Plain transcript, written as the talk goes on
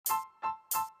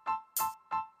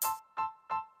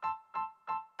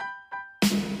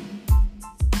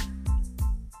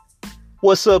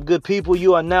What's up, good people?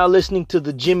 You are now listening to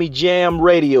the Jimmy Jam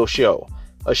Radio Show,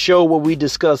 a show where we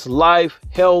discuss life,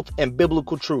 health, and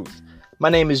biblical truth. My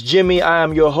name is Jimmy. I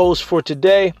am your host for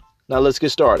today. Now let's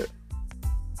get started.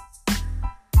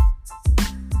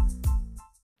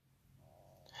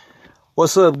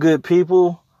 What's up, good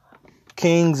people?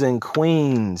 Kings and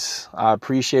queens. I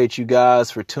appreciate you guys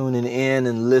for tuning in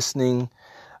and listening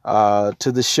to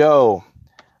the show.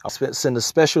 I'll send a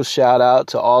special shout out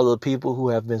to all the people who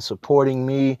have been supporting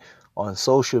me on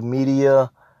social media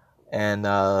and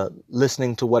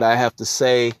listening to what I have to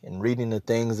say and reading the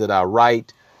things that I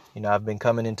write. You know, I've been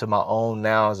coming into my own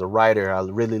now as a writer. I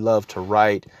really love to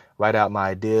write out my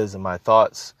ideas and my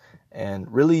thoughts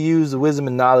and really use the wisdom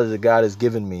and knowledge that God has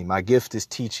given me. My gift is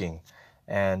teaching,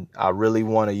 and I really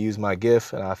want to use my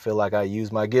gift, and I feel like I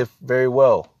use my gift very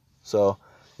well. So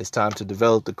it's time to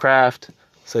develop the craft,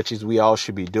 such as we all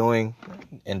should be doing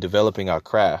and developing our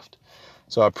craft.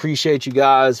 So I appreciate you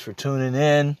guys for tuning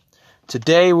in.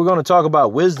 Today, we're going to talk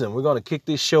about wisdom. We're going to kick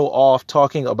this show off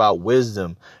talking about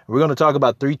wisdom. We're going to talk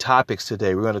about 3 topics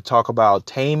today. We're going to talk about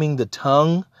taming the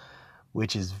tongue,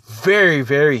 which is very,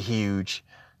 very huge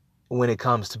when it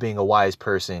comes to being a wise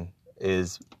person,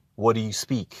 is what do you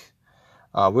speak?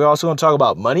 We're also going to talk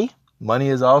about money. Money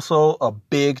is also a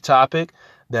big topic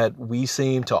that we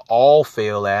seem to all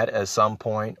fail at some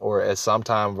point or at some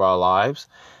time of our lives.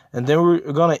 And then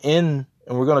we're going to end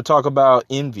and we're going to talk about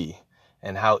envy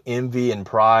and how envy and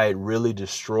pride really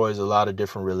destroys a lot of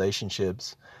different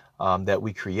relationships that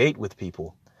we create with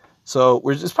people. So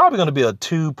it's probably going to be a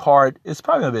two-part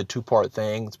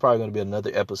thing. It's probably going to be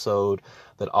another episode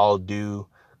that I'll do,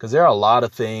 because there are a lot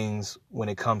of things when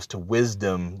it comes to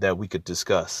wisdom that we could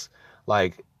discuss.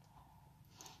 Like,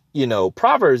 you know,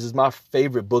 Proverbs is my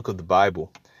favorite book of the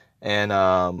Bible. And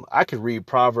I could read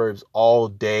Proverbs all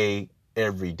day,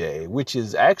 every day, which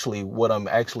is actually what I'm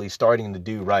actually starting to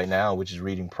do right now, which is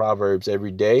reading Proverbs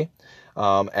every day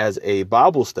as a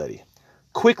Bible study.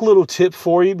 Quick little tip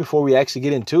for you before we actually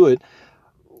get into it.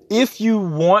 If you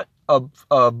want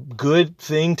a good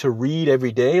thing to read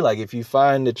every day, like if you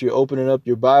find that you're opening up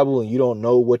your Bible and you don't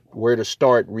know where to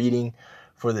start reading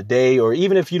for the day, or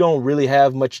even if you don't really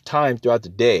have much time throughout the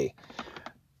day,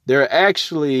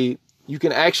 you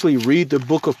can actually read the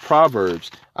book of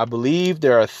Proverbs. I believe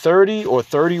there are 30 or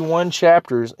 31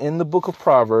 chapters in the book of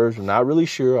Proverbs. I'm not really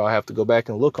sure. I'll have to go back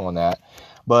and look on that.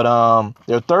 But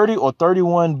there are 30 or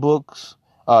 31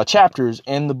 chapters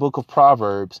in the book of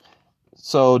Proverbs.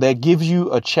 So that gives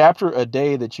you a chapter a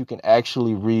day that you can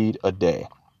actually read a day.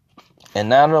 And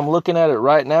now that I'm looking at it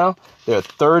right now, there are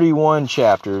 31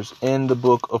 chapters in the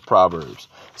book of Proverbs.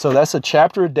 So that's a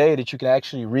chapter a day that you can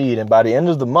actually read. And by the end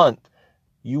of the month,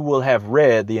 you will have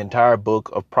read the entire book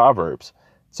of Proverbs.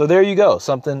 So there you go.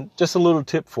 Just a little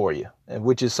tip for you,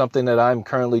 which is something that I'm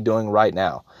currently doing right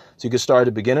now. So you can start at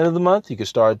the beginning of the month. You can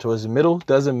start towards the middle.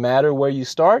 Doesn't matter where you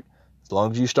start, as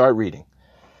long as you start reading.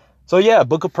 So yeah,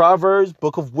 book of Proverbs,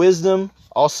 book of wisdom.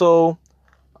 Also,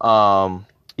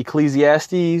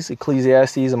 Ecclesiastes,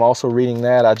 I'm also reading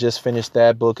that. I just finished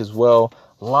that book as well.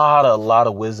 A lot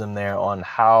of wisdom there on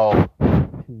how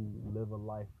to live a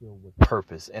life filled with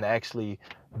purpose, and actually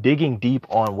digging deep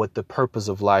on what the purpose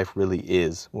of life really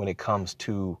is when it comes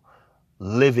to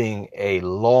living a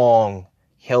long,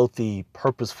 healthy,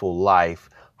 purposeful life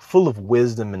full of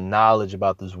wisdom and knowledge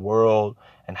about this world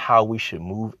and how we should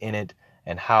move in it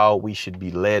and how we should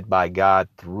be led by God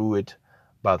through it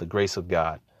by the grace of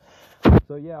God.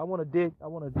 So yeah, I want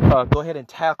to go ahead and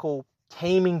tackle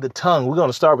taming the tongue. We're going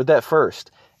to start with that first.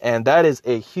 And that is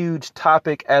a huge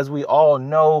topic. As we all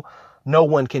know, no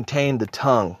one can tame the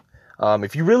tongue.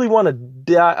 If you really want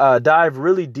to dive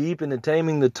really deep into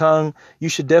taming the tongue, you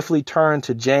should definitely turn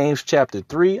to James chapter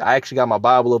 3. I actually got my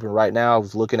Bible open right now. I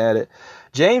was looking at it.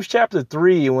 James chapter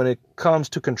 3, when it comes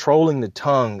to controlling the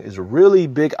tongue, is a really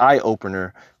big eye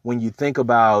opener when you think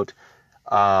about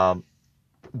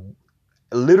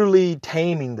literally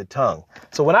taming the tongue.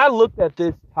 So when I looked at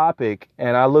this topic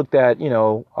and I looked at,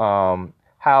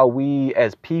 how we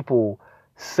as people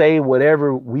say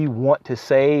whatever we want to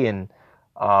say and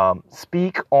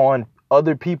speak on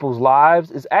other people's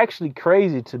lives, is actually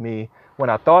crazy to me when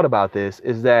I thought about this,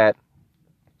 is that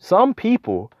some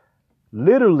people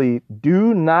literally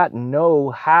do not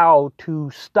know how to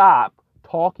stop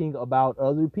talking about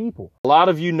other people. A lot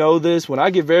of you know this. When I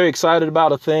get very excited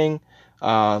about a thing,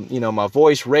 my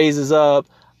voice raises up.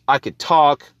 I could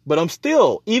talk, but I'm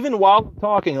still, even while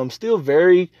talking, I'm still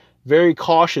very, very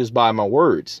cautious by my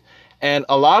words. And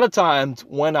a lot of times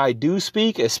when I do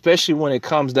speak, especially when it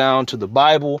comes down to the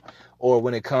Bible or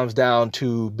when it comes down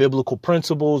to biblical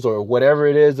principles or whatever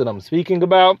it is that I'm speaking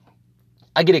about,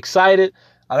 I get excited.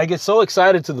 And I get so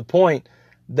excited to the point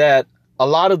that a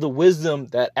lot of the wisdom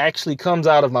that actually comes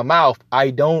out of my mouth, I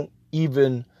don't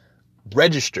even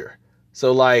register.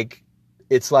 So like,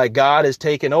 it's like God has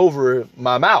taken over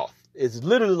my mouth. It's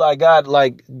literally like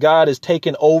God has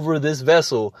taken over this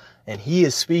vessel and he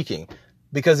is speaking.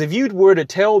 Because if you were to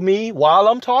tell me while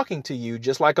I'm talking to you,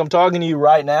 just like I'm talking to you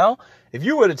right now, if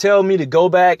you were to tell me to go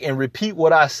back and repeat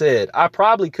what I said, I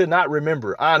probably could not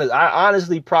remember. I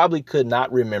honestly probably could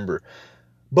not remember.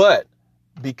 But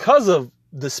because of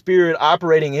the Spirit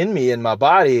operating in me and my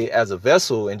body as a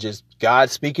vessel and just God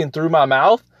speaking through my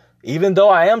mouth, even though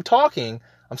I am talking,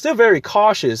 I'm still very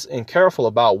cautious and careful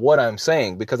about what I'm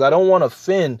saying because I don't want to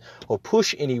offend or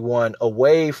push anyone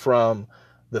away from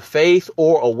the faith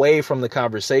or away from the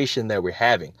conversation that we're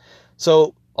having.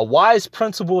 So a wise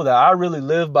principle that I really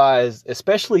live by is,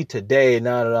 especially today,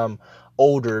 now that I'm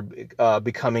older,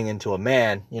 becoming into a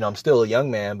man, I'm still a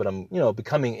young man, but I'm,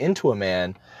 becoming into a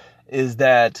man, is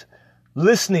that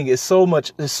listening is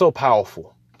so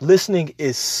powerful. Listening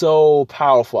is so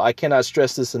powerful. I cannot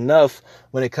stress this enough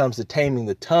when it comes to taming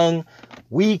the tongue.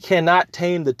 We cannot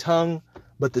tame the tongue,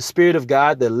 but the Spirit of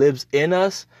God that lives in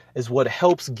us is what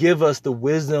helps give us the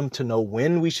wisdom to know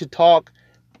when we should talk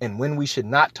and when we should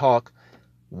not talk,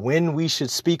 when we should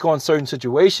speak on certain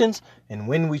situations and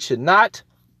when we should not,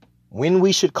 when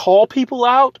we should call people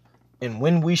out and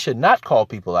when we should not call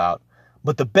people out.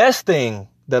 But the best thing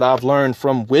that I've learned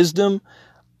from wisdom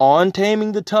on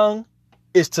taming the tongue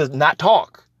is to not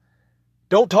talk.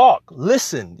 Don't talk.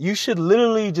 Listen. You should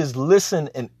literally just listen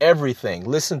in everything.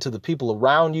 Listen to the people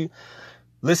around you.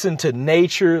 Listen to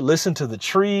nature. Listen to the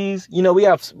trees.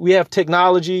 We have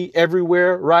technology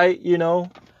everywhere, right?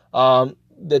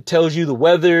 That tells you the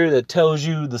weather, that tells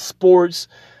you the sports.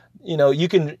 You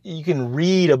can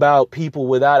read about people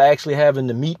without actually having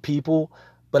to meet people.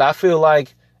 But I feel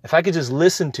like if I could just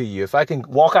listen to you, if I can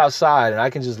walk outside and I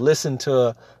can just listen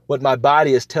to what my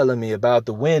body is telling me about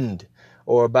the wind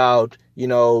or about,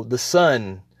 the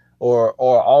sun or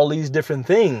all these different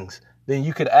things, then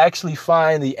you could actually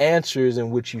find the answers in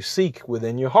which you seek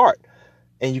within your heart.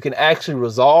 And you can actually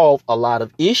resolve a lot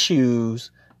of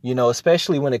issues,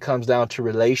 especially when it comes down to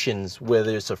relations,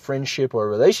 whether it's a friendship or a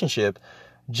relationship,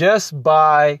 just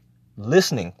by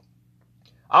listening.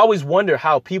 I always wonder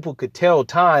how people could tell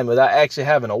time without actually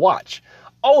having a watch.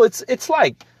 Oh, it's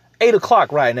like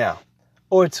 8:00 right now,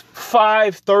 or it's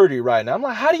 5:30 right now. I'm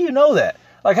like, how do you know that?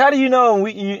 Like, how do you know?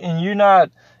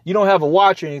 You don't have a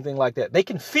watch or anything like that. They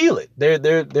can feel it.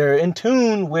 They're in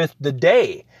tune with the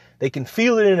day. They can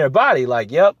feel it in their body.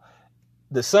 Like, yep,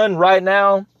 the sun right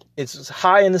now, it's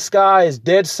high in the sky. It's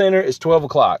dead center. It's 12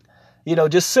 o'clock.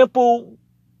 Just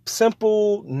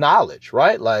simple knowledge,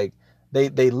 right? Like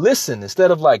they listen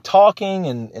instead of like talking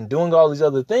and doing all these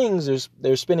other things.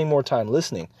 They're spending more time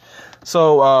listening.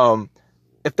 So,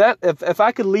 if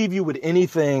I could leave you with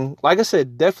anything, like I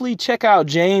said, definitely check out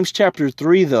James chapter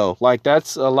 3, though. Like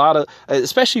that's a lot of,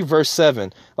 especially verse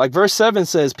 7. Like verse 7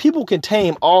 says, people can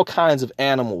tame all kinds of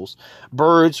animals,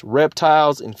 birds,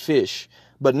 reptiles, and fish,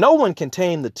 but no one can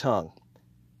tame the tongue.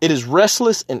 It is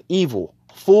restless and evil,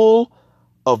 full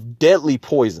of deadly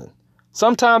poison.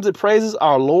 Sometimes it praises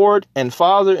our Lord and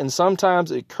Father, and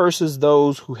sometimes it curses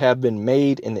those who have been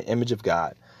made in the image of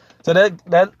God. So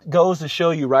that goes to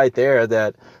show you right there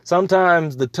that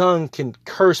sometimes the tongue can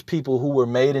curse people who were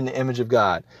made in the image of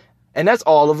God. And that's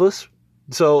all of us.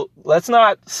 So let's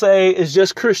not say it's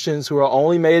just Christians who are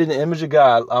only made in the image of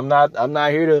God. I'm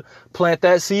not here to plant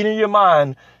that seed in your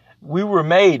mind. We were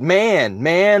made,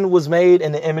 man was made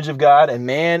in the image of God, and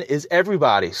man is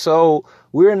everybody. So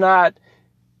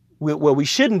we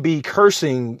shouldn't be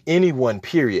cursing anyone,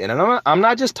 period. And I'm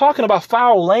not just talking about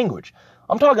foul language.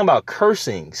 I'm talking about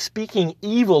cursing, speaking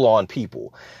evil on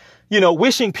people,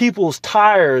 wishing people's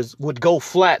tires would go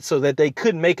flat so that they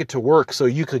couldn't make it to work so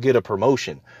you could get a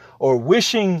promotion, or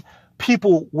wishing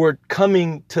people were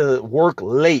coming to work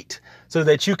late so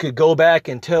that you could go back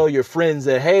and tell your friends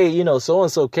that, hey,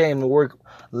 so-and-so came to work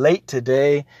late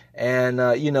today and,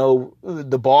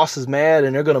 the boss is mad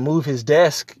and they're going to move his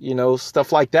desk,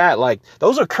 stuff like that. Like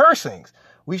those are cursings.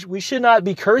 We should not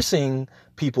be cursing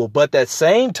people, but that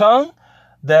same tongue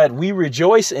that we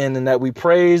rejoice in and that we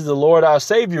praise the Lord our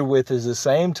Savior with is the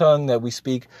same tongue that we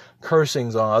speak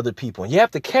cursings on other people. And you have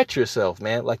to catch yourself,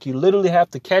 man. Like you literally have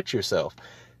to catch yourself.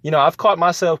 I've caught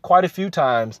myself quite a few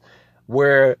times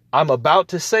where I'm about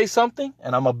to say something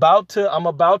and I'm about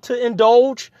to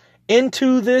indulge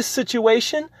into this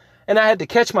situation. And I had to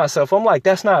catch myself. I'm like,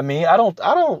 that's not me. I don't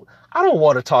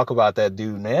want to talk about that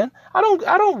dude, man. I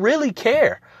don't really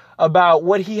care about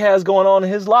what he has going on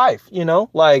in his life.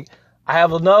 Like, I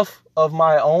have enough of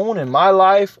my own in my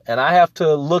life, and I have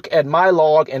to look at my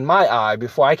log in my eye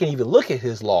before I can even look at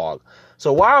his log.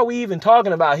 So why are we even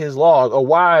talking about his log? Or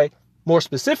why, more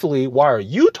specifically, why are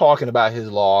you talking about his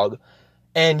log?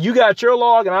 And you got your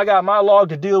log and I got my log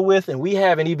to deal with, and we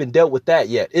haven't even dealt with that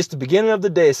yet. It's the beginning of the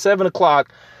day, 7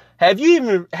 o'clock. Have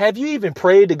you even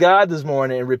prayed to God this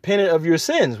morning and repented of your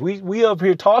sins? We up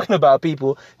here talking about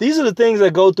people. These are the things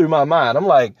that go through my mind. I'm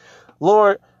like,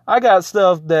 Lord, I got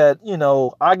stuff that,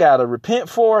 I got to repent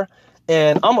for,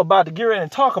 and I'm about to get ready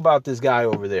and talk about this guy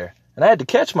over there. And I had to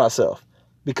catch myself,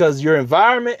 because your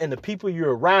environment and the people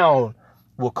you're around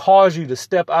will cause you to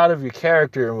step out of your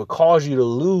character and will cause you to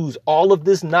lose all of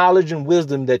this knowledge and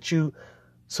wisdom that you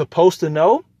supposed to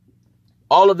know.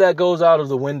 All of that goes out of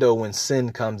the window when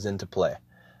sin comes into play.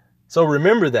 So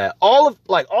remember that all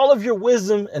of your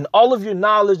wisdom and all of your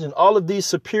knowledge and all of these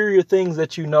superior things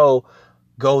that you know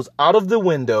goes out of the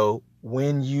window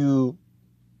when you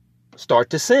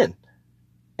start to sin.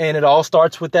 And it all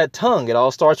starts with that tongue. It all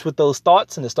starts with those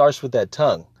thoughts, and it starts with that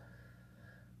tongue.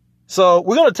 So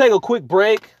we're going to take a quick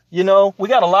break. We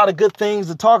got a lot of good things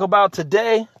to talk about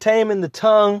today. Taming the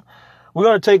tongue. We're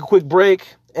going to take a quick break,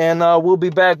 and we'll be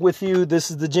back with you.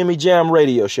 This is the Jimmy Jam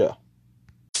Radio Show.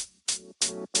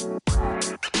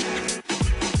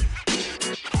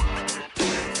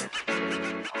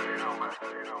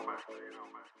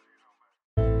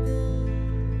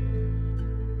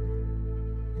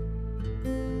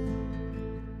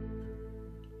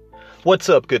 What's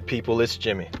up, good people? It's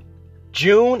Jimmy.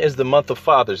 June is the month of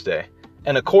Father's Day,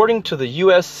 and according to the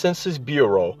U.S. Census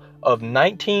Bureau, of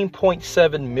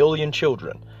 19.7 million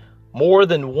children, more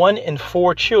than 1 in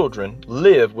 4 children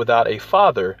live without a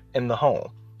father in the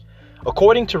home.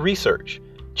 According to research,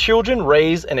 children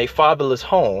raised in a fatherless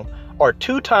home are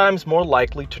 2 times more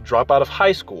likely to drop out of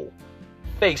high school,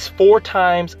 face 4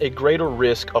 times a greater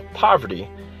risk of poverty,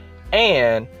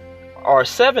 and are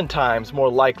 7 times more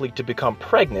likely to become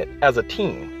pregnant as a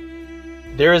teen.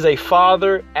 There is a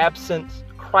father absence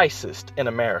crisis in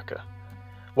America.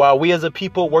 While we as a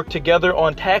people work together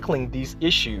on tackling these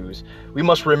issues, we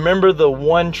must remember the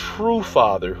one true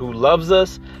Father who loves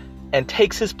us and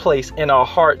takes his place in our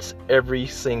hearts every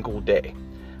single day.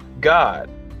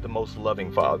 God, the most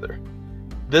loving Father.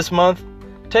 This month,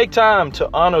 take time to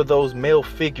honor those male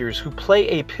figures who play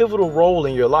a pivotal role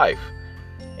in your life.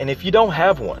 And if you don't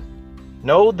have one,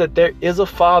 know that there is a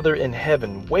Father in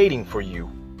heaven waiting for you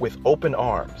with open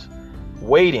arms,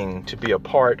 waiting to be a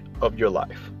part of your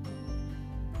life.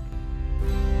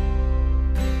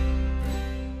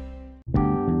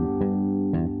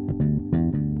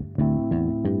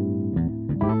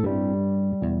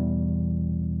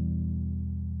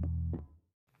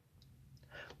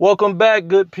 Welcome back,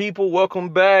 good people. Welcome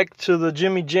back to the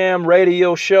Jimmy Jam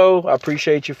Radio Show. I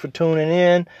appreciate you for tuning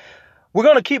in. We're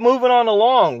going to keep moving on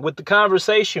along with the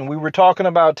conversation. We were talking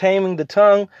about taming the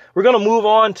tongue. We're going to move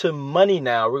on to money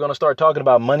now. We're going to start talking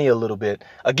about money a little bit.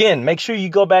 Again, make sure you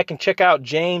go back and check out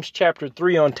James chapter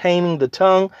 3 on taming the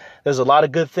tongue. There's a lot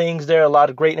of good things there, a lot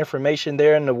of great information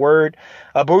there in the word.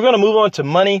 But we're going to move on to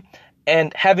money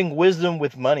and having wisdom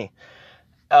with money.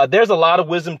 There's a lot of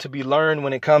wisdom to be learned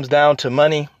when it comes down to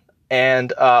money.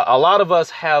 And a lot of us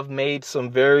have made some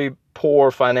very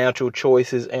poor financial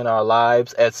choices in our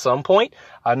lives at some point.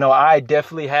 I know I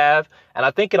definitely have. And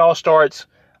I think it all starts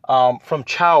from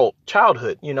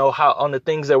childhood, how on the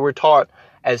things that we're taught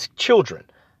as children.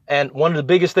 And one of the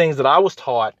biggest things that I was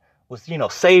taught was,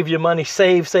 save your money,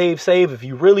 save. If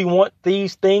you really want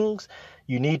these things,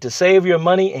 you need to save your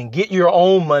money and get your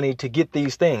own money to get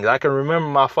these things. I can remember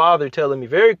my father telling me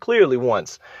very clearly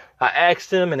once. I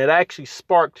asked him, and it actually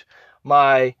sparked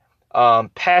my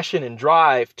passion and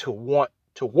drive to want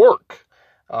to work,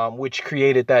 which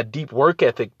created that deep work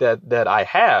ethic that I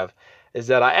have, is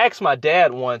that I asked my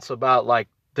dad once about like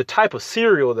the type of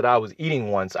cereal that I was eating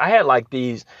once. I had like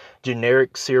these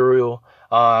generic cereal.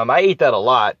 I ate that a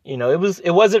lot.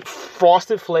 It wasn't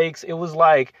Frosted Flakes. It was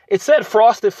like, it said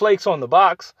Frosted Flakes on the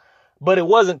box, but it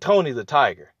wasn't Tony the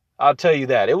Tiger. I'll tell you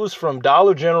that. It was from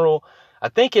Dollar General. I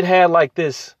think it had like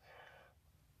this.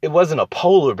 It wasn't a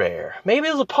polar bear. Maybe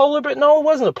it was a polar bear. No, it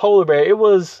wasn't a polar bear. It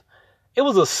was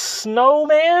a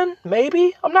snowman,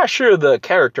 maybe. I'm not sure of the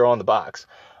character on the box.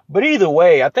 But either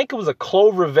way, I think it was a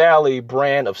Clover Valley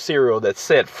brand of cereal that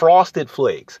said Frosted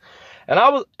Flakes. And I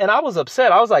was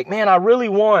upset. I was like, man, I really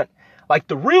want like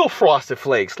the real Frosted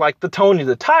Flakes, like the Tony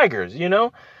the Tigers,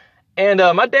 And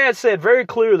my dad said very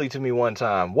clearly to me one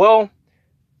time, well,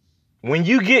 when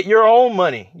you get your own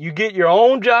money, you get your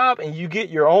own job and you get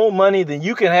your own money, then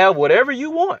you can have whatever you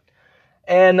want.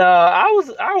 And I was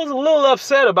a little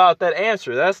upset about that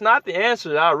answer. That's not the answer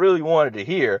that I really wanted to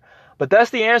hear. But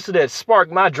that's the answer that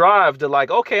sparked my drive to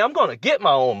like, okay, I'm going to get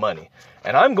my own money.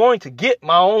 And I'm going to get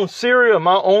my own cereal,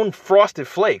 my own Frosted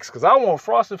Flakes, because I want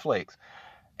Frosted Flakes.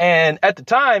 And at the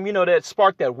time, that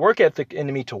sparked that work ethic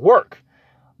in me to work.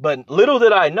 But little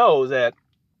did I know that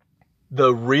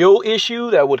the real issue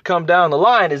that would come down the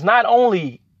line is not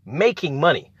only making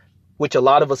money, which a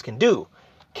lot of us can do.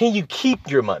 Can you keep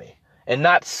your money and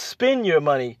not spend your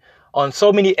money on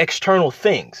so many external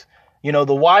things?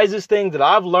 The wisest thing that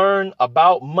I've learned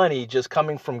about money just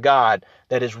coming from God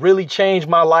that has really changed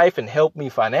my life and helped me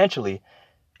financially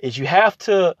is you have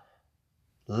to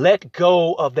let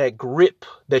go of that grip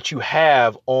that you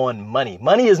have on money.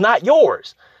 Money is not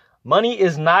yours. Money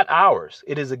is not ours.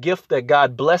 It is a gift that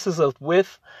God blesses us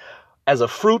with as a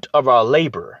fruit of our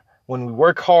labor. When we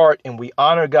work hard and we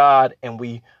honor God and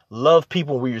we love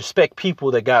people, we respect people,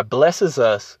 that God blesses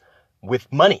us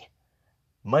with money.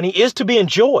 Money is to be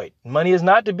enjoyed. Money is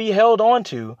not to be held on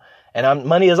to. And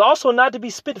money is also not to be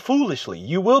spent foolishly.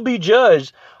 You will be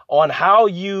judged on how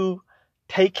you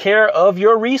take care of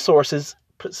your resources,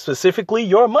 specifically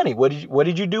your money. What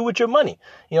did you do with your money?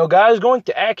 God is going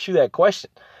to ask you that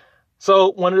question.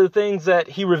 So one of the things that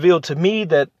he revealed to me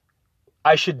that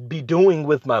I should be doing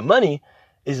with my money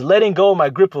is letting go of my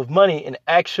grip of money and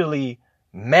actually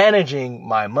managing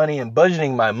my money and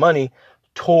budgeting my money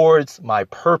towards my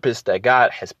purpose that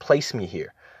God has placed me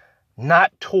here,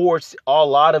 not towards a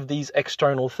lot of these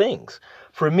external things.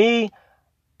 For me,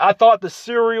 I thought the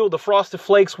cereal, the Frosted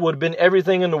Flakes would have been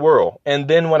everything in the world. And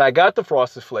then when I got the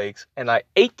Frosted Flakes and I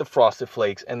ate the Frosted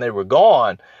Flakes and they were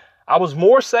gone, I was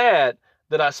more sad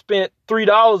that I spent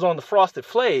 $3 on the Frosted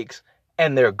Flakes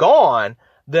and they're gone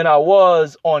than I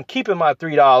was on keeping my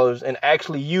 $3 and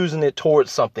actually using it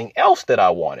towards something else that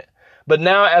I wanted. But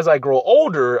now as I grow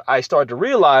older, I start to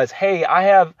realize, hey, I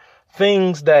have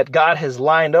things that God has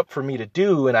lined up for me to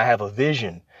do, and I have a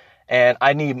vision, and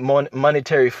I need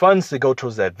monetary funds to go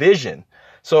towards that vision.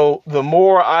 So the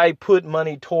more I put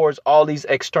money towards all these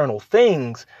external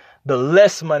things, the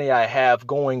less money I have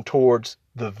going towards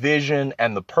the vision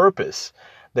and the purpose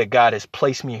that God has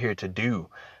placed me here to do.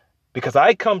 Because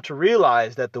I come to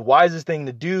realize that the wisest thing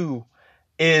to do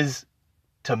is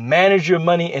to manage your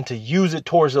money and to use it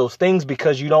towards those things,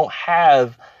 because you don't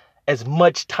have as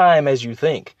much time as you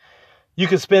think. You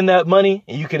can spend that money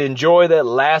and you can enjoy that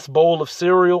last bowl of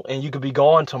cereal and you could be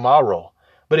gone tomorrow.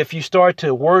 But if you start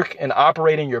to work and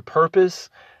operate in your purpose,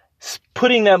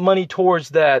 putting that money towards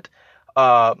that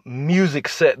music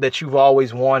set that you've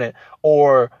always wanted,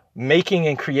 or making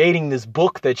and creating this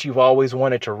book that you've always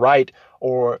wanted to write,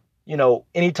 or,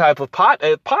 any type of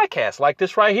podcast like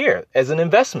this right here as an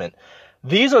investment.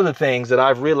 These are the things that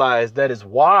I've realized that is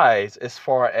wise as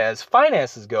far as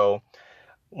finances go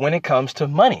when it comes to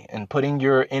money, and putting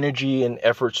your energy and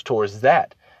efforts towards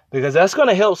that, because that's going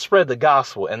to help spread the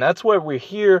gospel. And that's what we're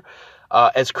here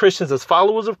as Christians, as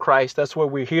followers of Christ. That's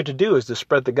what we're here to do, is to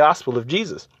spread the gospel of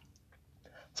Jesus.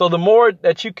 So the more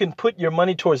that you can put your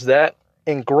money towards that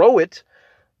and grow it,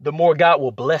 the more God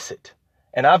will bless it.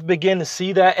 And I've begun to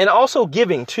see that. And also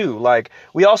giving too. Like,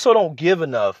 we also don't give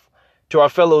enough to our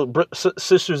fellow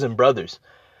sisters and brothers.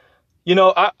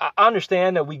 I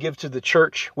understand that we give to the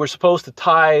church. We're supposed to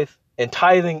tithe, and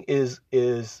tithing is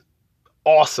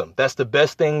awesome. That's the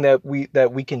best thing that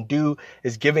we can do,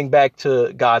 is giving back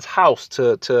to God's house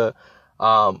to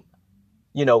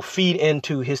feed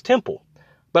into his temple.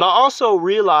 But I also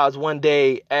realized one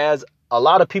day, as a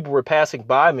lot of people were passing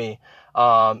by me,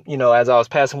 as I was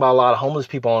passing by a lot of homeless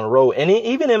people on the road, and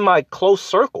even in my close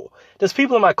circle, there's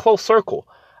people in my close circle.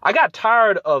 I got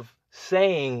tired of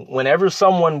saying, whenever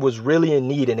someone was really in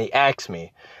need and they asked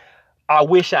me, I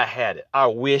wish I had it. I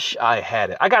wish I had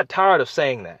it. I got tired of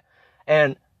saying that.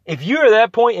 And if you're at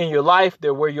that point in your life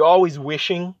there where you're always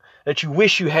wishing that you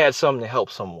wish you had something to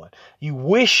help someone, you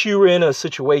wish you were in a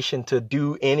situation to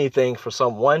do anything for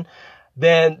someone,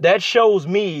 then that shows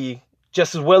me,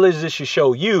 just as well as it should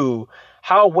show you,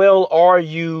 how well are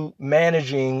you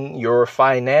managing your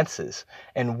finances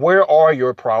and where are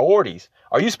your priorities?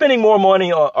 Are you spending more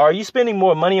money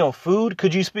on food?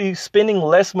 Could you be spending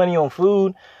less money on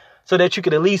food so that you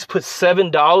could at least put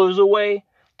 $7 away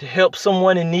to help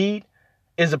someone in need?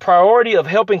 Is the priority of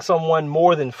helping someone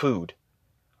more than food?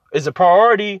 Is the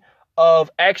priority of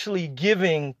actually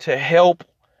giving to help,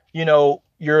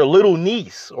 your little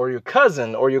niece or your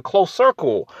cousin or your close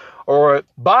circle, or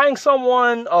buying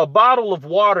someone a bottle of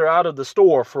water out of the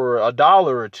store for $1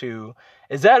 or $2?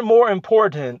 Is that more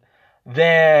important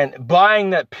than buying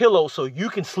that pillow so you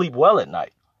can sleep well at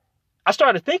night? I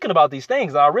started thinking about these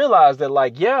things, and I realized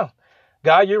that, yeah,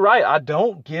 God, you're right. I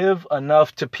don't give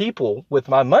enough to people with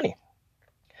my money.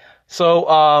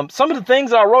 So some of the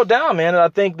things I wrote down, man, that I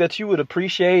think that you would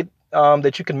appreciate,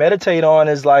 that you can meditate on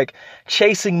is like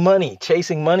chasing money.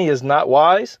 Chasing money is not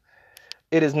wise.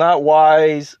 It is not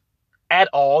wise at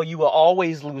all. You will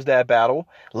always lose that battle.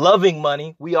 Loving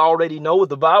money. We already know what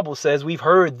the Bible says. We've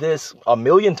heard this a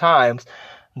million times,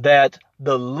 that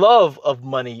the love of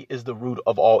money is the root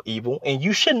of all evil. And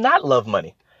you should not love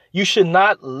money. You should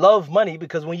not love money,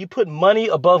 because when you put money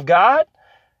above God,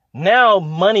 now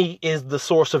money is the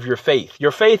source of your faith.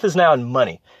 Your faith is now in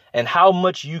money and how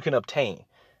much you can obtain.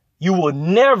 You will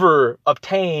never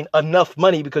obtain enough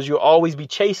money because you'll always be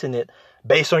chasing it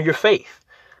based on your faith.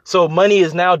 So money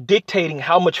is now dictating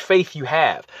how much faith you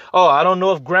have. Oh, I don't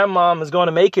know if grandmom is going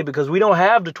to make it because we don't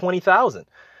have the 20,000.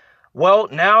 Well,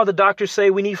 now the doctors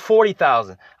say we need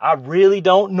 40,000. I really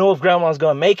don't know if grandma's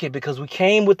going to make it because we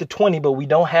came with the 20, but we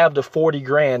don't have the 40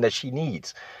 grand that she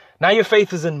needs. Now your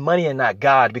faith is in money and not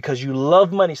God, because you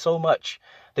love money so much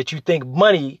that you think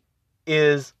money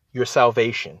is your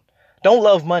salvation. Don't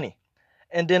love money.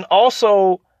 And then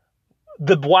also,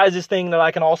 the wisest thing that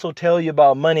I can also tell you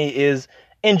about money is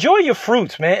enjoy your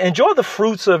fruits, man. Enjoy the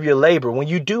fruits of your labor. When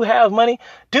you do have money,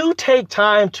 do take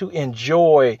time to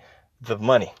enjoy the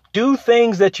money. Do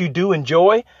things that you do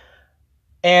enjoy,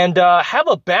 and have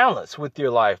a balance with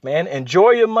your life, man. Enjoy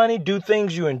your money. Do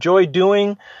things you enjoy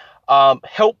doing.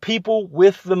 Help people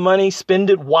with the money. Spend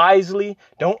it wisely.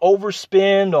 Don't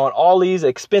overspend on all these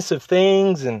expensive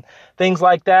things and things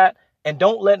like that. And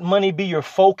don't let money be your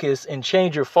focus and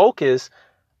change your focus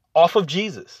off of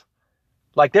Jesus.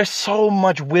 Like, there's so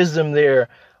much wisdom there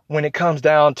when it comes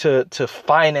down to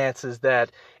finances,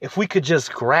 that if we could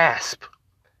just grasp,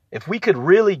 if we could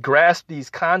really grasp these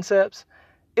concepts,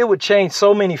 it would change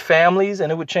so many families,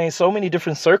 and it would change so many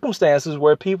different circumstances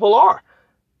where people are.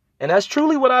 And that's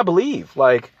truly what I believe.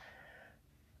 Like,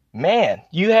 man,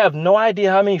 you have no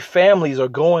idea how many families are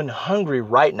going hungry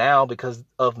right now because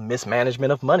of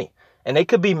mismanagement of money. And they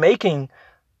could be making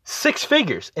 6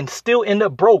 figures and still end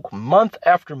up broke month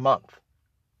after month.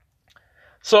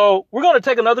 So we're going to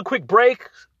take another quick break.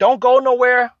 Don't go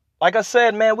nowhere. Like I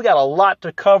said, man, we got a lot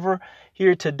to cover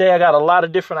here today. I got a lot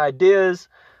of different ideas.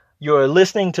 You're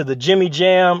listening to the Jimmy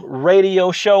Jam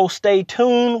radio show. Stay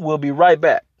tuned. We'll be right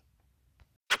back.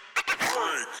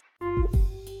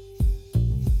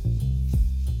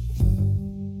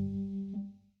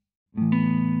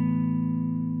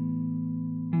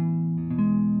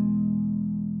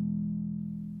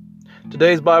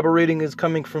 Today's Bible reading is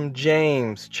coming from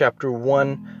James chapter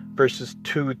 1, verses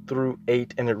 2 through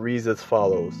 8, and it reads as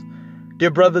follows.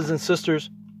 Dear brothers and sisters,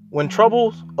 when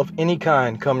troubles of any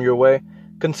kind come your way,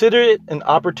 consider it an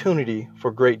opportunity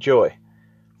for great joy.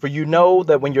 For you know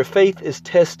that when your faith is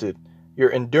tested,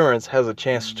 your endurance has a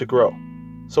chance to grow.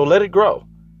 So let it grow.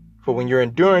 For when your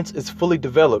endurance is fully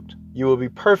developed, you will be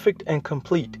perfect and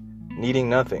complete, needing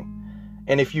nothing.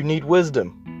 And if you need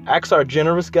wisdom, ask our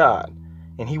generous God,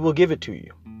 and he will give it to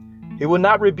you. He will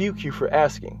not rebuke you for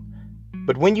asking.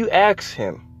 But when you ask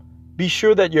him, be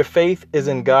sure that your faith is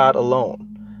in God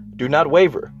alone. Do not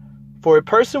waver, for a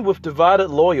person with divided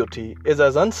loyalty is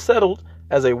as unsettled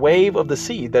as a wave of the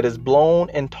sea that is blown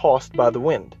and tossed by the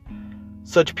wind.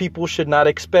 Such people should not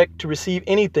expect to receive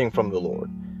anything from the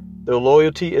Lord. Their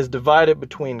loyalty is divided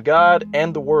between God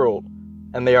and the world,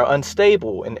 and they are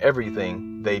unstable in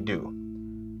everything they do.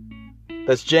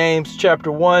 That's James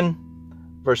chapter 1,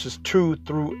 verses 2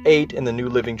 through 8 in the New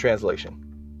Living Translation.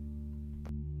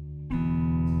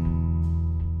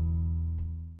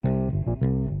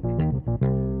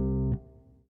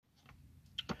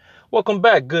 Welcome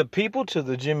back, good people, to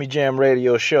the Jimmy Jam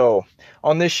radio show.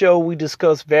 On this show, we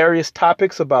discuss various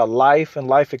topics about life and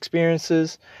life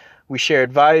experiences. We share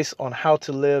advice on how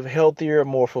to live healthier,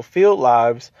 more fulfilled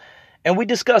lives, and we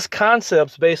discuss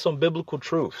concepts based on biblical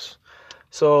truths.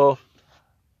 So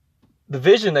the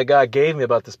vision that God gave me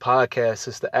about this podcast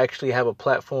is to actually have a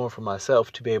platform for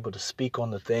myself to be able to speak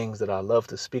on the things that I love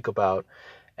to speak about,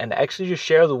 and actually just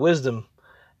share the wisdom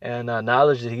and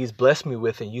knowledge that he's blessed me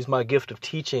with, and use my gift of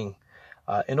teaching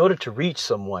in order to reach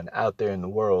someone out there in the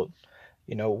world.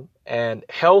 You know, and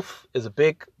health is a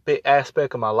big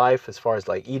aspect of my life, as far as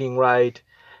like eating right,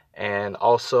 and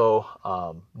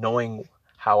also knowing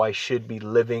how I should be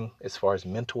living as far as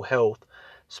mental health,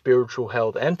 spiritual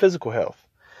health, and physical health.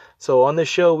 So on this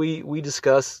show, we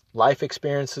discuss life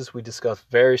experiences. We discuss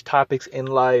various topics in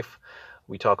life.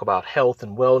 We talk about health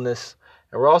and wellness.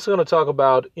 And we're also going to talk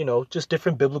about, you know, just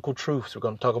different biblical truths. We're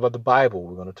going to talk about the Bible.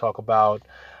 We're going to talk about,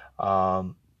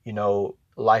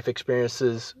 life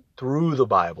experiences through the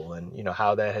Bible, and, you know,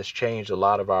 how that has changed a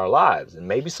lot of our lives, and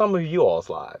maybe some of you all's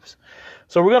lives.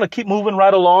 So we're going to keep moving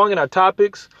right along in our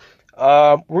topics.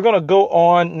 We're going to go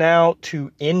on now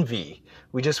to envy.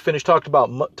 We just finished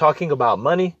talking about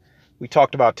money. We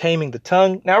talked about taming the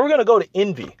tongue. Now we're going to go to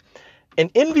envy. And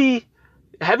envy,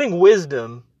 having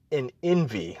wisdom in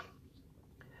envy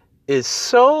is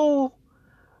so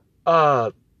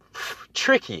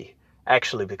tricky,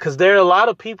 actually, because there are a lot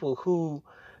of people who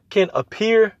can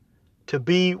appear to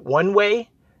be one way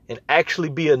and actually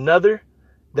be another,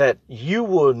 that you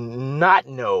will not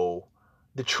know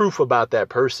the truth about that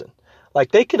person.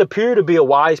 Like, they could appear to be a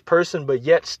wise person, but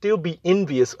yet still be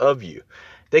envious of you.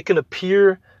 They can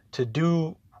appear to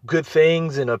do good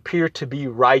things and appear to be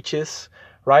righteous,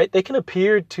 right? They can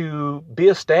appear to be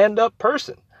a stand-up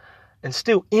person and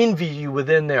still envy you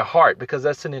within their heart, because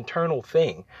that's an internal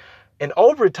thing. And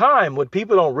over time, what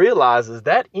people don't realize is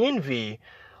that envy,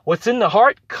 what's in the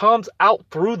heart, comes out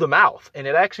through the mouth, and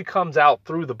it actually comes out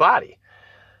through the body.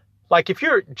 Like, if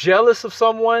you're jealous of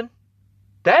someone,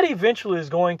 that eventually is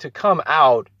going to come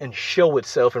out and show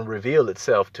itself and reveal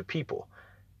itself to people.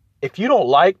 If you don't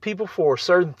like people for a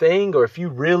certain thing, or if you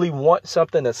really want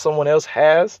something that someone else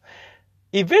has,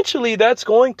 eventually that's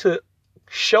going to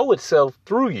show itself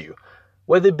through you,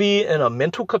 whether it be in a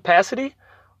mental capacity,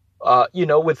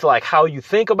 with like how you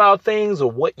think about things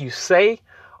or what you say,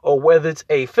 or whether it's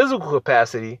a physical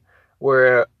capacity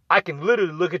where I can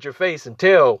literally look at your face and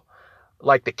tell,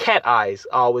 like the cat eyes,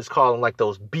 I always call them, like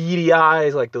those beady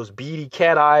eyes, like those beady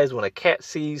cat eyes. When a cat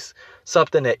sees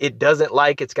something that it doesn't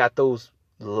like, it's got those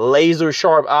laser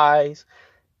sharp eyes.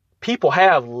 People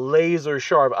have laser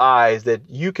sharp eyes that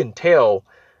you can tell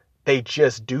they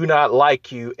just do not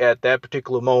like you at that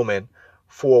particular moment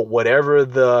for whatever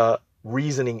the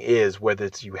reasoning is, whether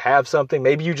it's you have something,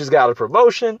 maybe you just got a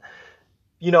promotion.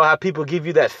 You know how people give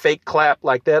you that fake clap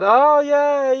like that. Oh,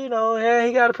 yeah, yeah,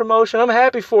 he got a promotion. I'm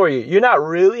happy for you. You're not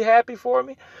really happy for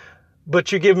me,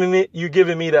 but you're giving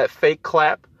me that fake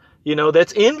clap.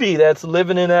 That's envy that's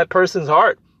living in that person's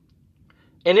heart.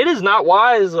 And it is not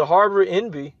wise to harbor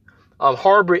envy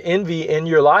in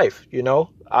your life.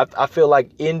 I feel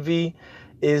like envy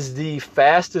is the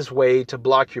fastest way to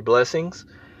block your blessings,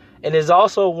 and is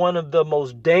also one of the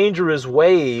most dangerous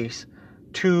ways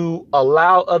to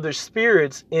allow other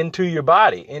spirits into your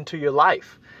body, into your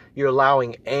life. You're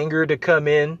allowing anger to come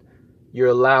in. You're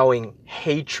allowing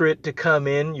hatred to come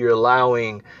in. You're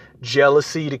allowing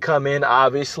jealousy to come in.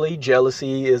 Obviously,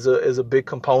 jealousy is a big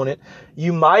component.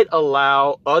 You might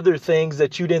allow other things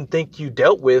that you didn't think you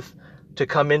dealt with to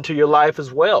come into your life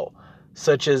as well,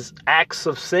 such as acts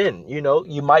of sin.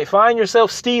 You might find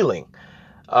yourself stealing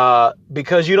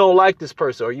because you don't like this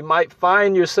person, or you might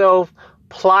find yourself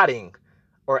plotting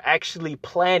or actually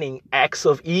planning acts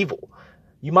of evil.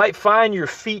 You might find your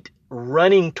feet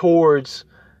running towards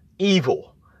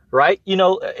evil, right?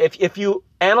 If you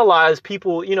analyze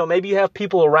people, maybe you have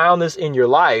people around us in your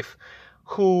life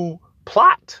who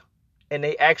plot, and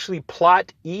they actually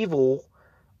plot evil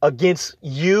against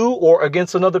you or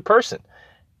against another person.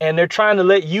 And they're trying to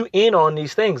let you in on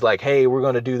these things, like, hey, we're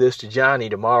going to do this to Johnny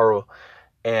tomorrow,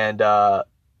 and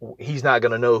he's not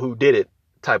going to know who did it,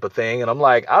 type of thing. And I'm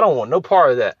like, I don't want no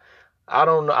part of that. I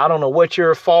don't know what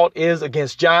your fault is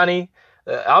against Johnny.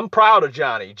 I'm proud of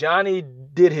Johnny. Johnny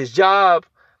did his job.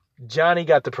 Johnny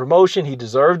got the promotion. He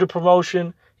deserved the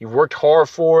promotion. He worked hard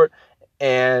for it.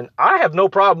 And I have no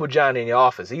problem with Johnny in the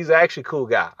office. He's actually a cool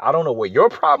guy. I don't know what your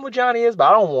problem with Johnny is, but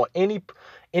I don't want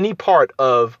any part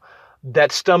of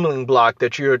that stumbling block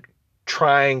that you're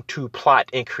trying to plot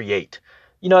and create.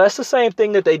 That's the same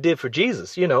thing that they did for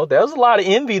Jesus. There was a lot of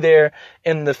envy there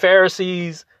in the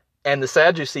Pharisees and the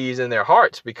Sadducees in their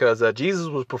hearts, because Jesus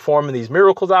was performing these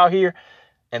miracles out here,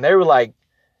 and they were like,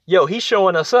 yo, he's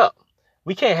showing us up.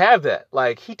 We can't have that.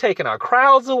 Like, he's taking our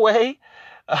crowds away.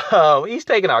 He's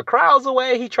taking our crowds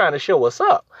away. He's trying to show us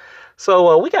up.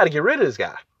 So we got to get rid of this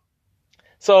guy.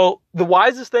 So the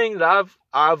wisest thing that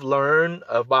I've learned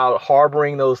about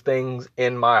harboring those things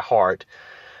in my heart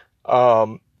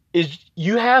is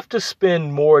you have to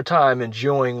spend more time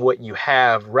enjoying what you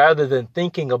have rather than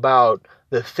thinking about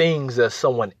the things that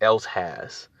someone else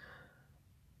has.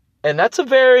 And that's a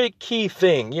very key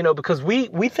thing, because we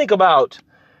think about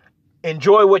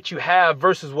enjoy what you have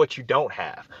versus what you don't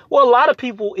have. Well, a lot of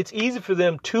people, it's easy for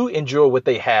them to enjoy what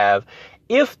they have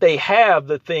if they have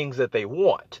the things that they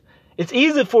want. It's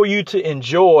easy for you to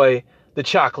enjoy the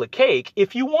chocolate cake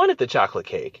if you wanted the chocolate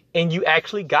cake and you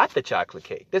actually got the chocolate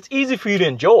cake. That's easy for you to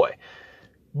enjoy.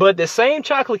 But the same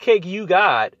chocolate cake you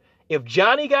got, if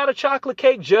Johnny got a chocolate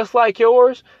cake just like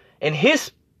yours, and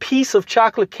his piece of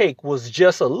chocolate cake was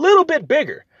just a little bit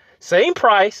bigger, same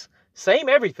price, same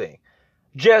everything,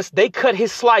 just they cut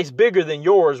his slice bigger than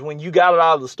yours when you got it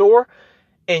out of the store,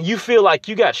 and you feel like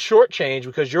you got shortchanged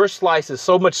because your slice is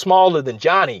so much smaller than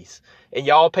Johnny's and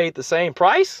y'all paid the same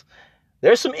price,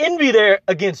 there's some envy there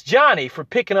against Johnny for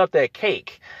picking up that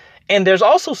cake. And there's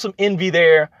also some envy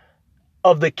there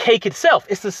of the cake itself.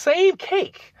 It's the same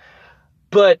cake,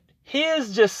 but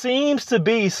his just seems to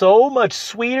be so much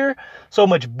sweeter, so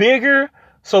much bigger,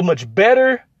 so much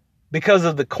better because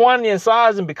of the quantity and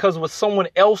size and because of what someone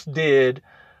else did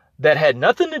that had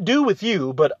nothing to do with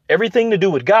you, but everything to do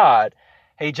with God.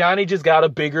 Hey, Johnny just got a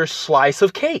bigger slice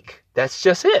of cake. That's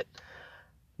just it.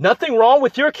 Nothing wrong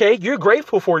with your cake. You're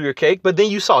grateful for your cake, but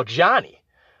then you saw Johnny.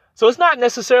 So it's not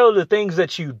necessarily the things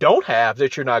that you don't have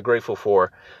that you're not grateful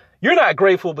for. You're not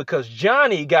grateful because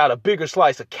Johnny got a bigger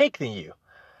slice of cake than you.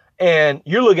 And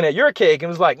you're looking at your cake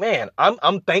and it's like, man,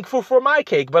 I'm thankful for my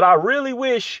cake, but I really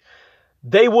wish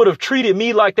they would have treated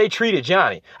me like they treated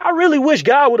Johnny. I really wish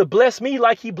God would have blessed me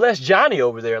like he blessed Johnny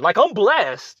over there. Like I'm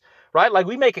blessed, right? Like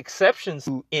we make exceptions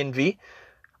to envy.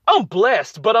 I'm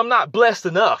blessed, but I'm not blessed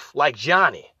enough like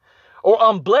Johnny. Or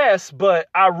I'm blessed, but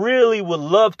I really would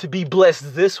love to be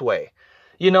blessed this way.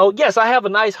 You know, yes, I have a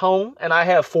nice home and I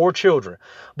have 4 children,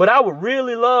 but I would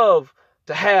really love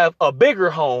to have a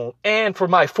bigger home and for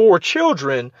my 4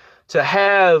 children to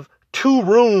have 2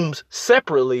 rooms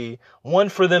separately, one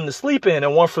for them to sleep in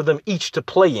and one for them each to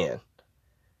play in,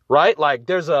 right? Like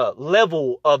there's a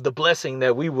level of the blessing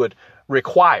that we would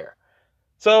require.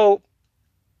 So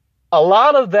a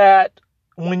lot of that,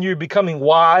 when you're becoming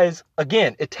wise,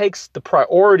 again, it takes the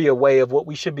priority away of what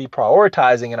we should be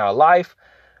prioritizing in our life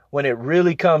when it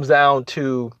really comes down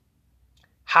to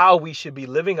how we should be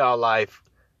living our life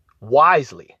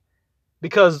wisely.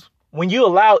 Because when you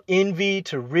allow envy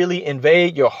to really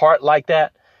invade your heart like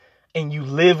that, and you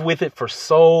live with it for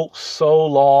so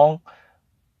long,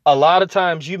 a lot of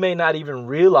times you may not even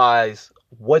realize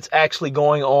what's actually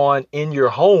going on in your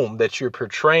home that you're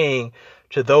portraying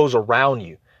to those around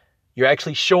you. You're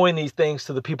actually showing these things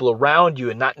to the people around you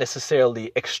and not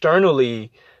necessarily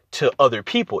externally to other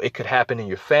people. It could happen in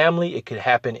your family. It could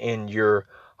happen in your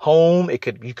home.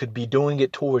 You could be doing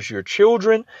it towards your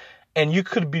children, and you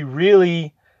could be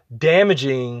really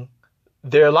damaging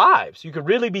their lives. You could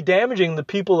really be damaging the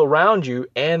people around you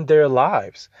and their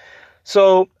lives.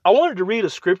 So I wanted to read a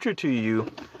scripture to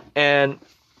you, and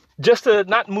just to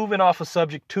not moving off a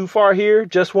subject too far here,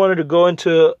 just wanted to go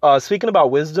into speaking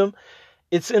about wisdom.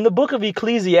 It's in the book of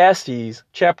Ecclesiastes,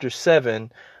 chapter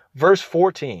 7, verse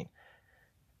 14.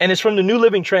 And it's from the New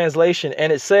Living Translation,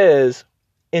 and it says,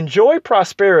 "Enjoy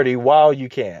prosperity while you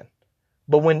can,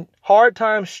 but when hard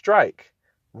times strike,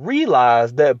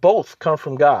 realize that both come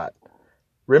from God.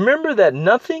 Remember that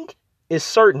nothing is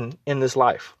certain in this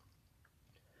life."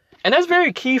 And that's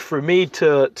very key for me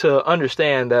to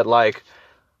understand that, like,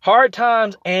 hard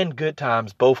times and good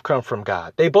times both come from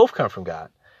God. They both come from God.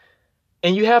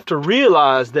 And you have to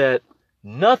realize that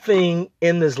nothing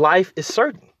in this life is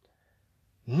certain.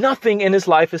 Nothing in this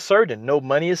life is certain. No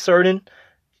money is certain.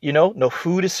 No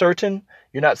food is certain.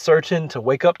 You're not certain to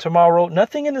wake up tomorrow.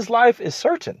 Nothing in this life is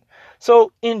certain.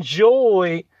 So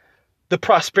enjoy the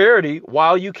prosperity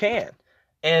while you can.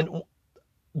 And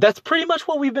that's pretty much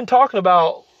what we've been talking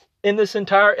about in this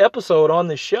entire episode on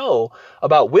this show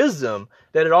about wisdom,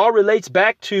 that it all relates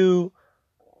back to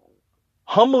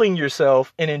humbling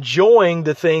yourself and enjoying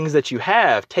the things that you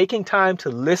have, taking time to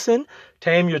listen,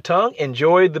 tame your tongue,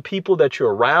 enjoy the people that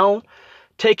you're around,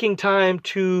 taking time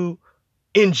to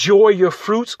enjoy your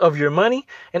fruits of your money,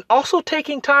 and also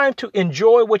taking time to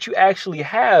enjoy what you actually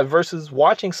have versus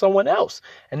watching someone else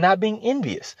and not being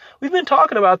envious. We've been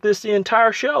talking about this the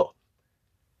entire show.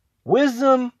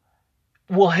 Wisdom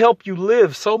will help you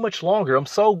live so much longer. I'm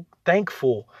so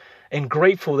thankful and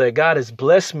grateful that God has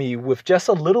blessed me with just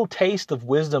a little taste of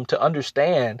wisdom to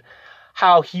understand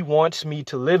how he wants me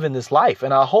to live in this life.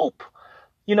 And I hope,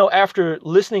 after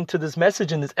listening to this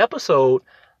message in this episode,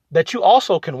 that you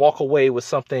also can walk away with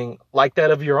something like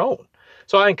that of your own.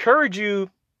 So I encourage you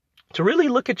to really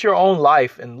look at your own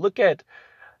life and look at,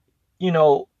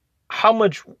 how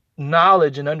much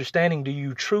knowledge and understanding do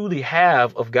you truly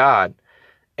have of God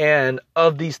and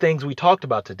of these things we talked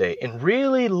about today, and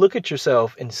really look at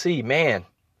yourself and see, man,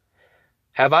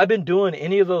 have I been doing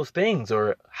any of those things,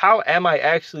 or how am I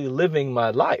actually living my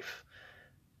life?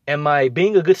 Am I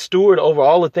being a good steward over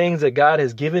all the things that God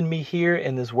has given me here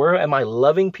in this world? Am I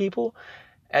loving people?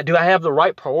 Do I have the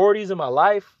right priorities in my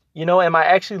life? Am I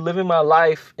actually living my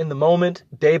life in the moment,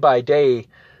 day by day,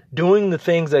 doing the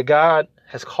things that God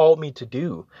has called me to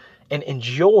do and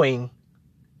enjoying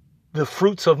the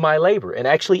fruits of my labor and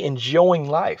actually enjoying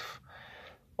life?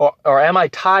 Or am I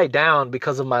tied down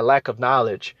because of my lack of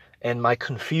knowledge and my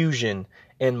confusion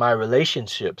in my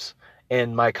relationships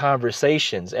in my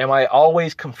conversations? Am I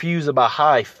always confused about how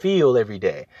I feel every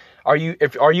day? Are you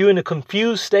in a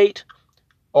confused state,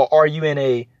 or are you in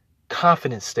a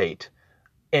confident state,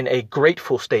 in a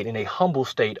grateful state, in a humble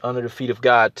state under the feet of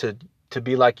God to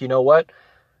be like, you know what?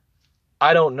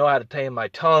 I don't know how to tame my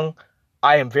tongue.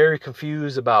 I am very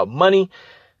confused about money,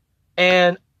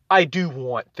 and I do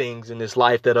want things in this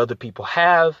life that other people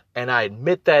have, and I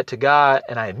admit that to God,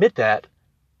 and I admit that,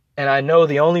 and I know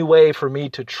the only way for me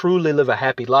to truly live a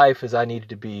happy life is I need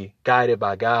to be guided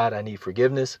by God. I need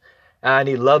forgiveness, and I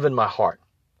need love in my heart.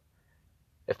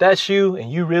 If that's you,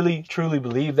 and you really truly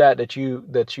believe that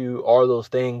you are those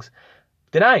things,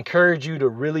 then I encourage you to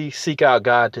really seek out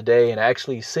God today and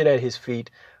actually sit at his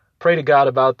feet, pray to God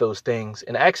about those things,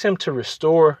 and ask him to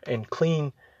restore and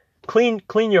clean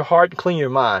your heart and clean your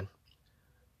mind.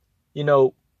 You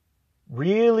know,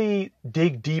 really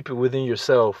dig deeper within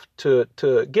yourself to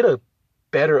get a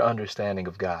better understanding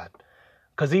of God,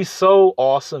 because he's so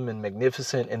awesome and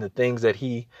magnificent in the things that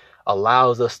he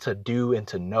allows us to do and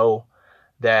to know,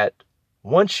 that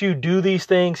once you do these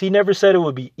things, he never said it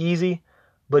would be easy,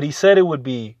 but he said it would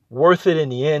be worth it in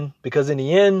the end, because in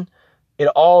the end, it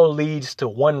all leads to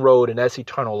one road, and that's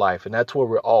eternal life. And that's where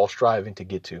we're all striving to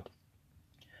get to.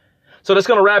 So that's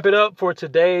going to wrap it up for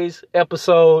today's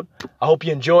episode. I hope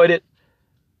you enjoyed it.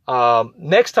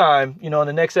 Next time, in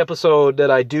the next episode that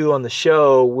I do on the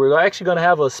show, we're actually going to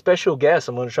have a special guest.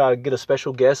 I'm going to try to get a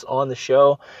special guest on the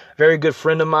show. Very good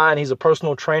friend of mine. He's a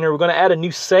personal trainer. We're going to add a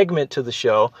new segment to the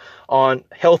show on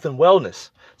health and wellness.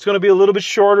 It's going to be a little bit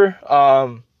shorter.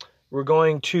 We're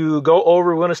going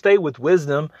to stay with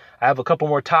wisdom. I have a couple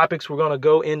more topics. We're going to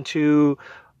go into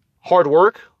hard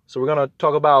work. So we're going to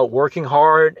talk about working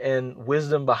hard and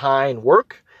wisdom behind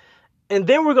work. And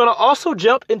then we're going to also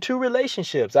jump into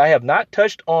relationships. I have not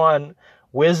touched on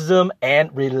wisdom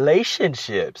and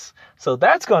relationships. So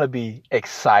that's going to be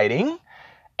exciting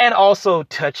and also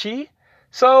touchy.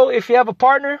 So if you have a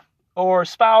partner or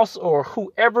spouse or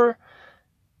whoever,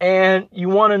 and you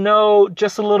want to know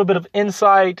just a little bit of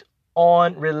insight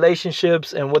on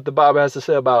relationships and what the Bible has to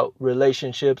say about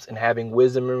relationships and having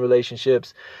wisdom in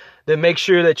relationships, then make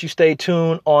sure that you stay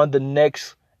tuned on the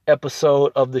next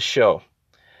episode of the show.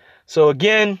 So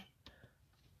again,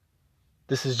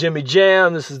 this is Jimmy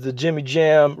Jam. This is the Jimmy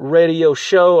Jam radio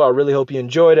show. I really hope you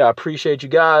enjoyed it. I appreciate you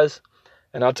guys,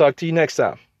 and I'll talk to you next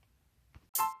time.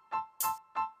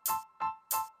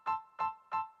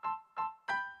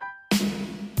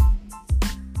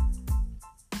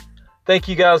 Thank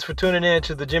you guys for tuning in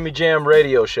to the Jimmy Jam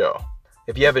radio show.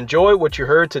 If you have enjoyed what you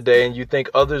heard today and you think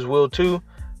others will too,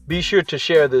 be sure to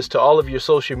share this to all of your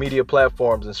social media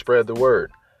platforms and spread the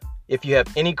word. If you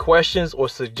have any questions or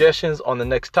suggestions on the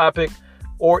next topic,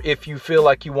 or if you feel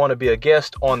like you want to be a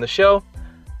guest on the show,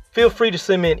 feel free to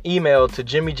send me an email to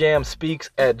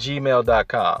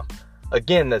jimmyjamspeaks@gmail.com.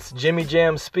 Again, that's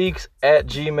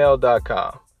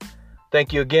jimmyjamspeaks@gmail.com.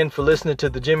 Thank you again for listening to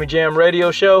the Jimmy Jam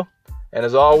radio show. And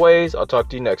as always, I'll talk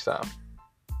to you next time.